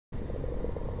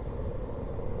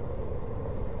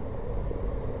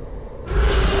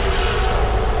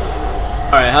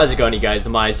Alright, how's it going, you guys?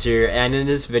 Demize here, and in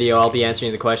this video I'll be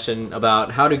answering the question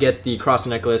about how to get the cross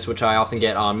necklace, which I often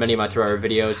get on many of my Terraria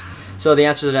videos. So the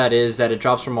answer to that is that it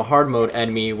drops from a hard mode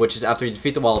enemy, which is after you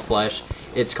defeat the wall of flesh.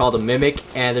 It's called a mimic,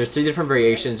 and there's 3 different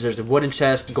variations. There's a wooden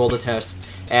chest, golden chest,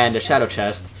 and a shadow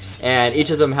chest. And each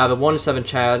of them have a 1 in 7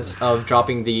 chance of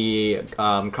dropping the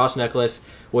cross necklace,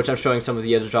 which I'm showing some of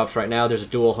the other drops right now. There's a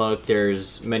dual hook,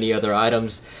 there's many other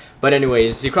items. But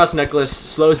anyways, the cross necklace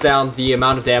slows down the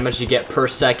amount of damage you get per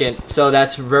second. So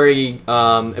that's very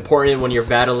important when you're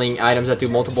battling items that do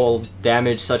multiple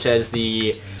damage, such as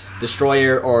the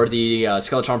Destroyer or the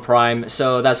Skeleton Prime.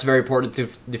 So that's very important to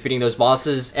defeating those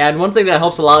bosses. And one thing that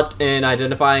helps a lot in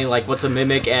identifying like what's a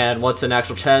mimic and what's an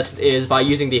actual chest is by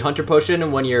using the Hunter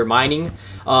Potion when you're mining.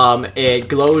 It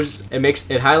glows,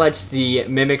 it highlights the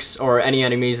mimics or any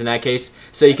enemies in that case.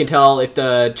 So you can tell if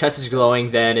the chest is glowing,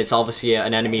 then it's obviously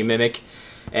an enemy mimic.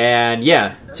 And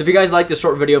yeah, so if you guys like this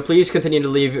short video, please continue to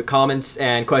leave comments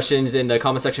and questions in the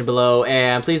comment section below,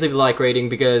 and please leave a like rating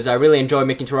because I really enjoy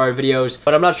making Terraria videos,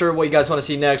 but I'm not sure what you guys want to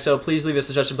see next, so please leave a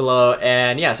suggestion below,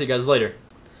 and yeah, see you guys later.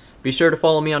 Be sure to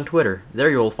follow me on Twitter. There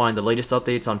you will find the latest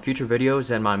updates on future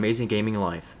videos and my amazing gaming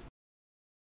life.